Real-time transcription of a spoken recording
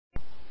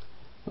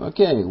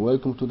Okay,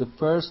 welcome to the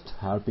first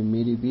Harping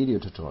Midi video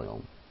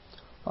tutorial.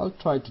 I'll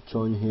try to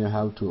show you here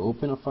how to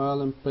open a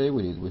file and play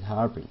with it with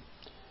Harping,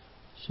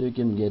 so you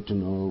can get to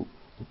know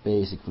the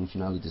basic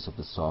functionalities of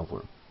the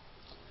software.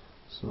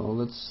 So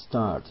let's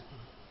start.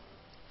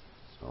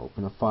 So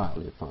open a file.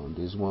 You found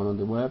this one on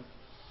the web.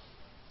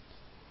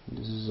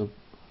 This is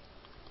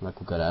la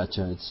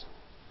cucaracha.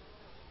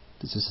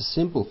 This is a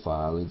simple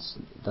file. It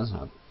doesn't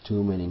have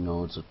too many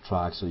notes or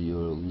tracks, so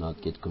you'll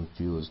not get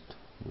confused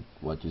with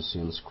what you see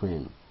on the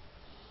screen.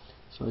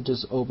 So I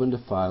just opened the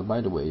file.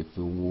 By the way, if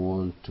you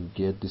want to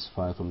get this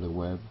file from the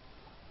web,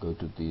 go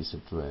to this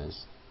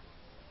address.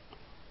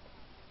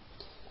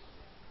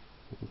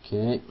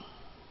 Okay,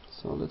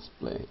 so let's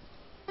play.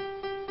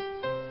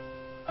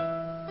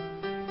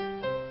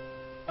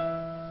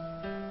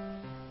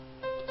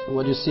 So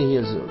what you see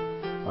here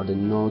are the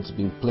notes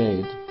being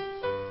played,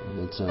 and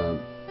it's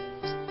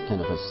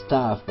kind of a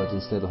staff, but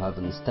instead of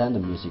having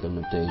standard musical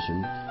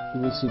notation,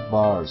 you will see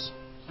bars.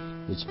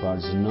 Each bar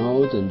is a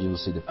note, and you'll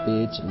see the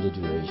pitch and the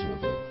duration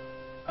of it.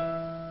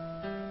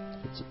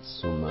 Let's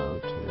zoom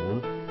out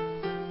here.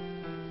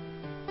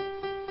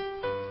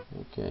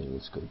 Okay,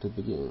 let's go to the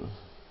beginning.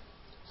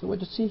 So what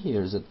you see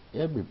here is that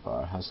every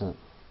bar has a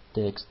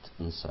text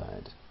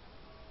inside,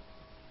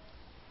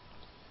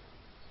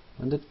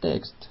 and the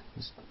text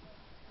is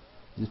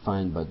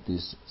defined by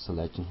this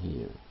selection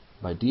here.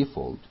 By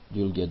default,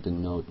 you'll get the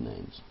note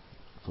names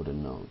for the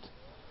note,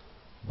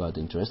 but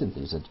the interesting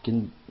thing is that you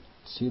can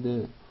see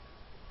the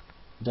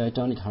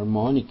diatonic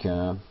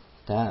harmonica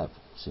tab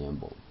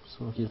symbol.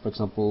 So here, for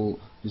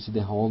example, you see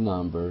the whole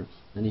number,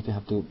 and if you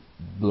have to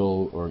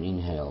blow or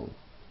inhale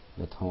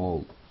that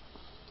whole,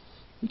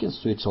 you can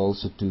switch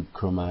also to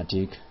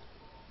chromatic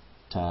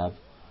tab,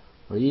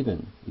 or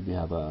even if you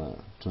have a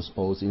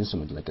transposed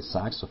instrument like a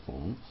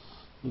saxophone,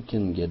 you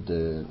can get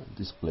the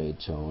display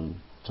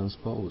shown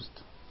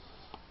transposed.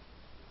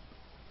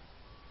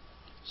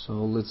 So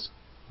let's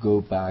go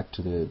back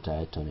to the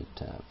diatonic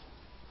tab.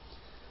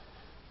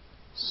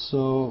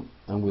 So,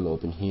 and we'll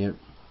open here.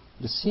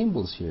 The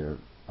symbols here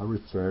are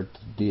referred to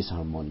this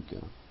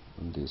harmonica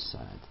on this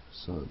side.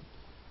 So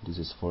this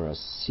is for a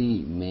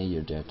C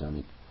major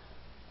diatonic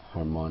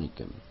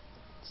harmonica.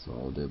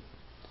 So the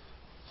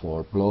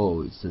for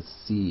blow it's a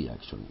C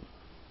actually.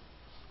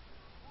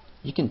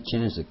 You can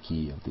change the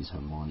key of this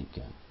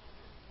harmonica.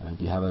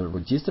 If you have a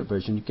registered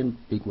version, you can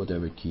pick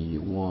whatever key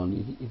you want.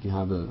 If you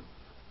have a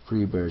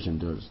free version,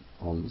 there's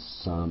only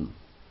some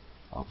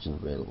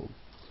options available.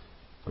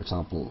 For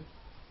example,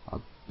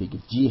 I'll pick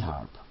a G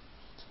harp.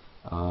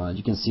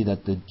 You can see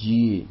that the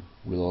G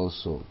will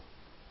also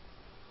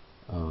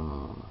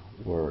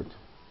work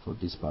for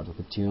this part of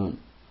the tune,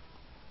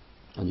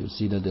 and you'll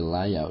see that the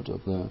layout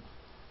of the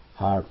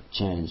harp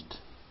changed.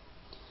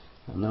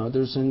 And now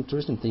there's an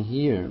interesting thing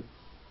here.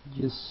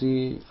 You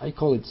see, I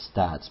call it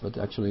stats, but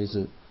actually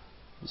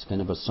it's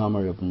kind of a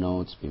summary of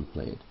notes being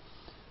played.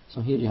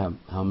 So here you have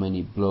how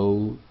many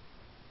blow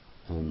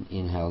and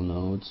inhale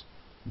notes,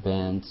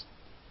 bends,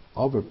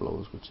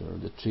 overblows, which are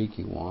the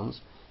tricky ones,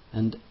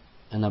 and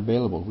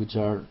available, which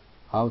are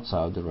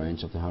outside the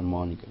range of the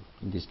harmonica.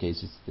 In this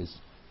case, it's this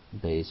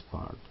bass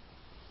part.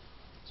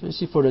 So you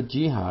see, for the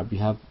G harp, you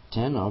have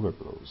 10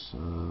 overblows.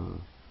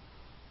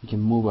 You can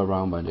move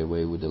around, by the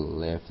way, with the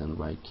left and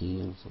right key,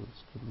 and so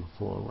let's go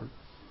forward.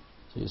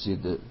 So you see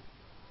that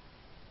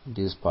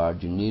this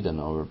part you need an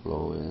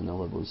overblow, and an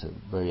overblow is a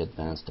very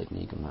advanced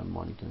technique on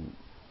harmonica, and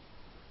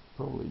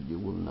probably you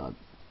will not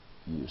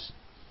use it.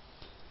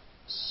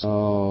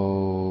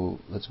 So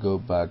let's go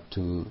back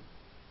to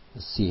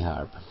the C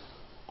harp.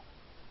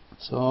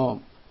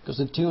 So because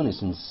the tune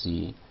is in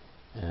C,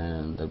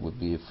 and that would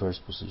be a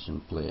first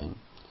position playing.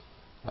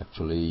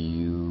 Actually,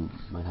 you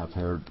might have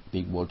heard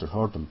Big Walter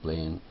Horton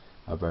playing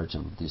a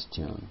version of this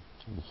tune,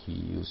 and he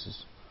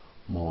uses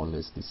more or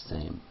less the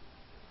same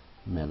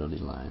melody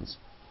lines,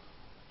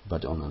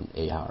 but on an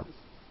A harp.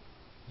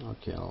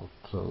 Okay, I'll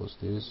close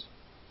this.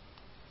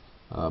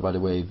 By the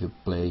way, if you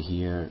play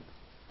here,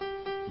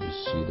 you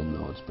see the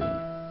notes being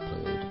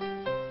played.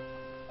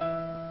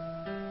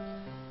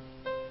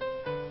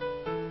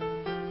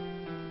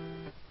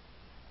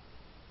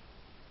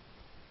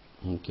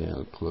 Okay,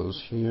 I'll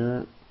close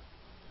here.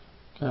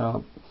 Okay,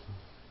 I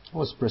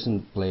was pressing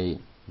the play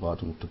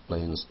button to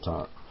play and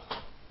stop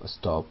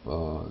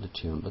the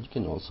tune, but you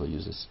can also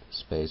use this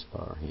space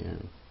bar here.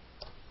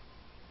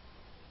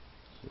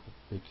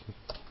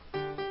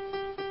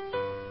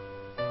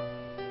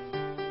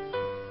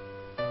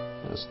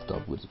 And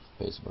stop with the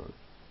space bar.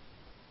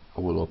 I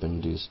will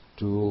open this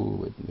tool,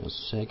 wait me a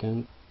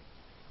second.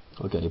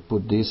 Okay, I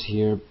put this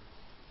here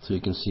so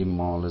you can see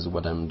more or less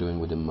what I'm doing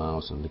with the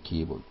mouse and the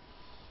keyboard.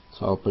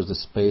 So I'll press the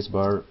space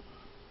bar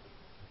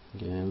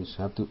again. So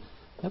you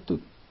have to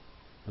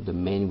have the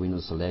main window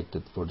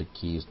selected for the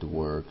keys to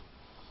work.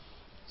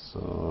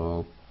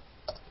 So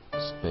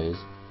space,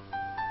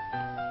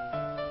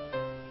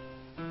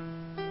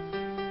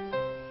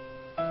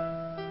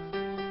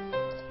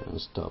 and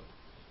stop.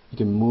 You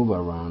can move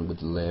around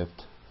with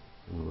left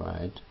and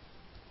right.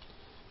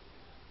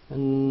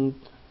 And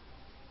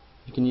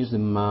You can use the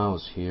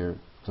mouse here.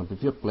 For example,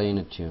 if you're playing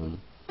a tune,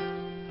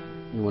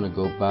 you want to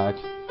go back,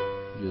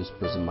 you just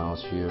press the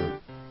mouse here,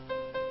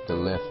 the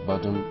left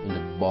button in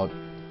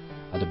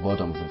at the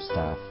bottom of the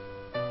staff.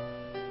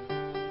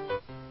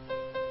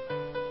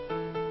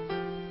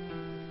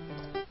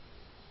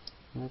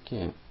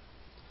 Okay.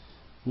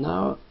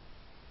 Now,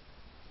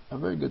 a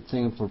very good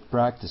thing for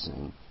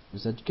practicing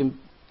is that you can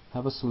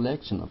have a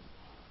selection of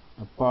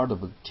a part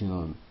of a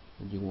tune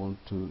that you want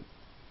to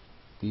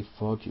be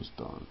focused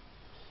on.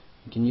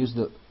 You can use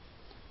the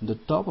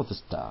top of the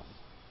staff.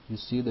 You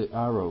see the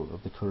arrow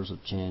of the cursor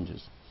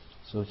changes.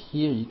 So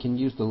here you can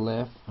use the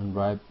left and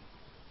right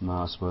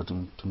mouse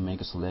button to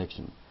make a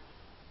selection.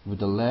 With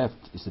the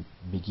left is the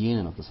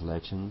beginning of the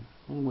selection,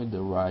 and with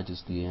the right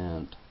is the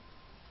end.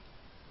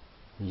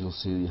 And you'll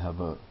see you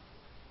have a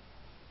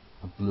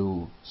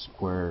blue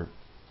square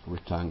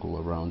rectangle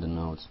around the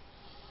notes.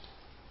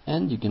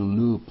 And you can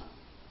loop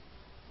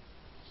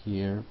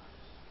here.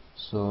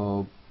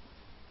 So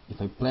if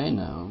I play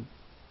now,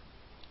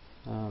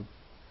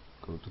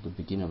 go to the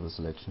beginning of the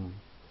selection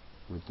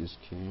with this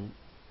key.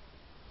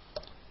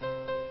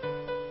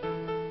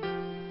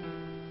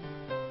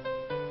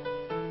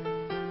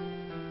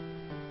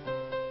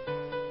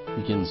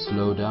 You can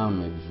slow down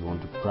maybe if you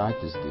want to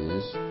practice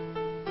this.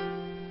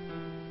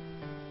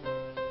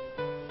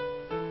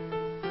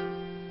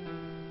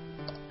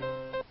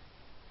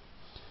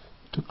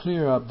 To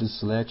clear up this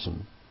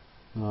selection,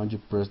 now you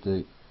press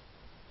the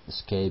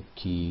escape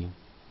key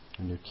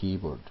on your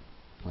keyboard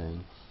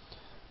playing.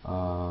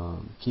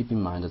 Keep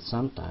in mind that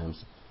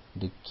sometimes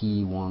the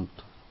key won't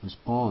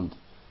respond.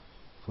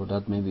 For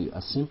that, maybe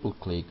a simple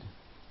click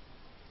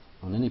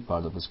on any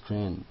part of the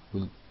screen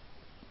will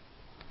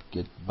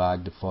get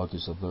back the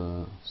focus of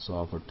the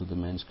software to the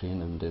main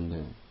screen, and then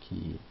the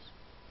keys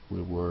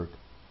will work.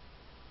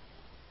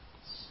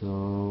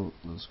 So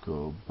let's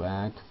go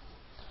back.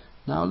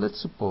 Now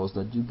let's suppose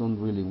that you don't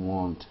really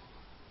want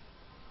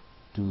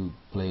to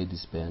play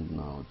these bend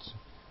notes.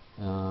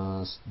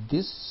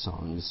 This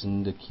song is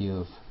in the key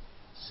of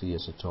C,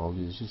 as I told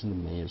you. It's just in the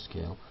major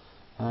scale.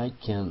 I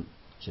can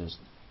just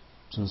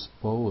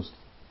transpose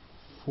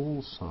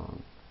full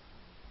song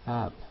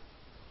up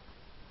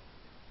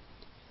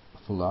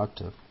full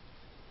octave.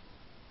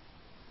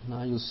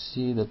 Now you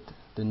see that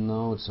the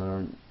notes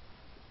are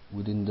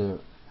within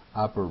the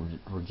upper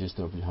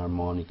register of the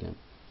harmonica.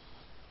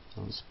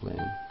 Let's play.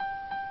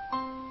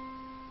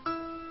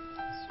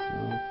 Let's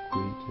go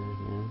quicker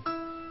here.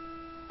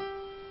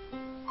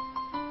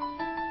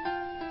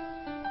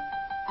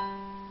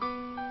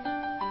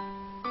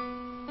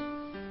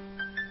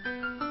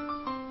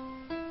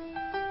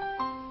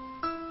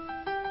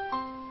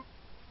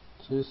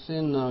 So you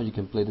see now you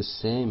can play the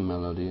same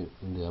melody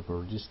in the upper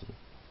register.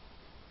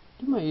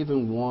 You may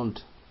even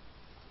want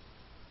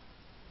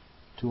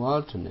to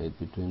alternate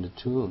between the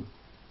two.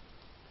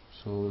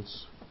 So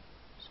let's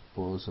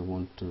suppose I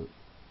want to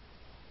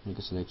make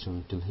a selection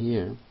until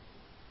here.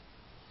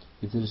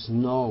 If there is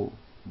no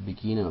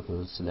beginning of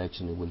the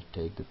selection, it will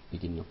take the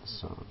beginning of the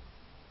song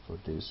for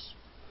this.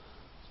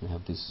 So I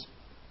have this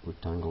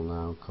rectangle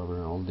now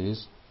covering all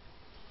this,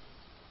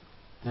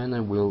 and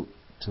I will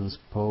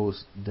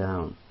transpose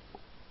down.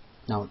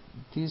 Now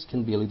this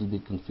can be a little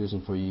bit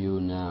confusing for you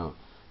now,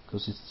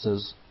 because it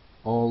says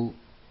all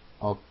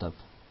octave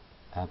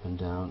up and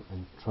down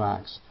and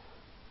tracks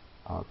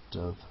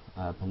octave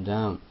up and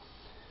down.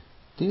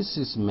 This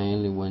is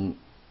mainly when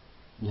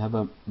you have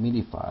a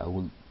MIDI file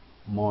with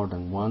more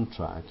than one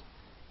track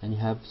and you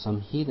have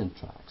some hidden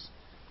tracks.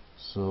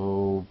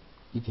 So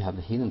if you have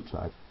a hidden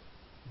track,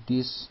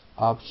 this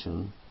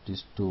option,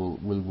 this tool,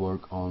 will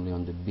work only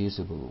on the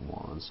visible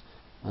ones,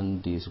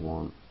 and this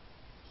one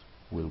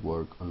will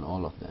work on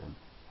all of them.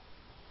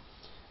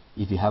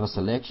 If you have a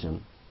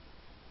selection,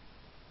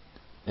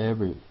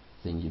 everything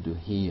you do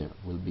here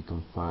will be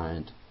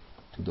confined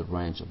to the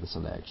range of the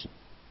selection.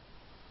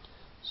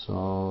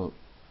 So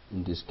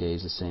in this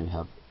case, the same, you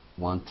have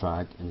one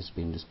track and it's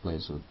being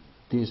displayed, so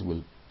this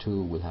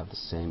too will have the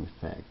same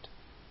effect.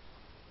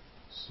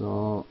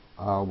 So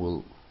I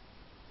will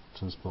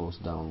transpose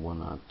down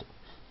one octave.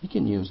 You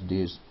can use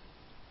these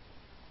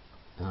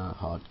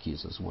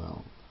hotkeys as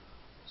well.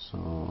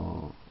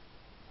 So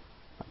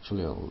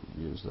actually I'll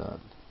use that.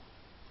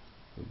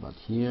 But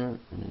here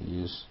I'm going to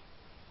use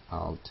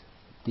Alt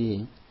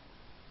D,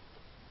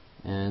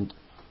 and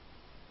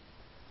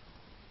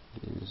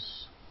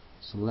this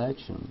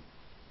selection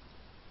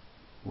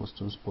was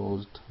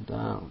transposed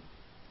down.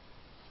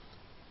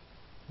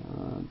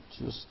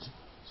 Just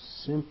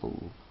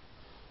simple.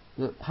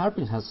 The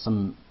Harping has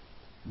some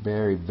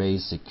very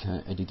basic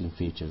editing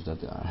features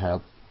that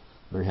are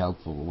very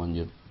helpful when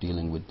you're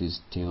dealing with these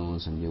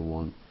tunes and you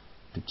want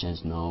to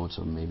change notes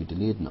or maybe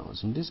delete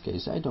notes. In this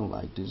case, I don't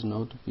like this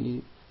note to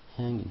be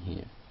hanging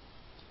here,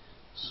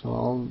 so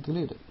I'll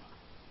delete it.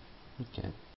 Okay.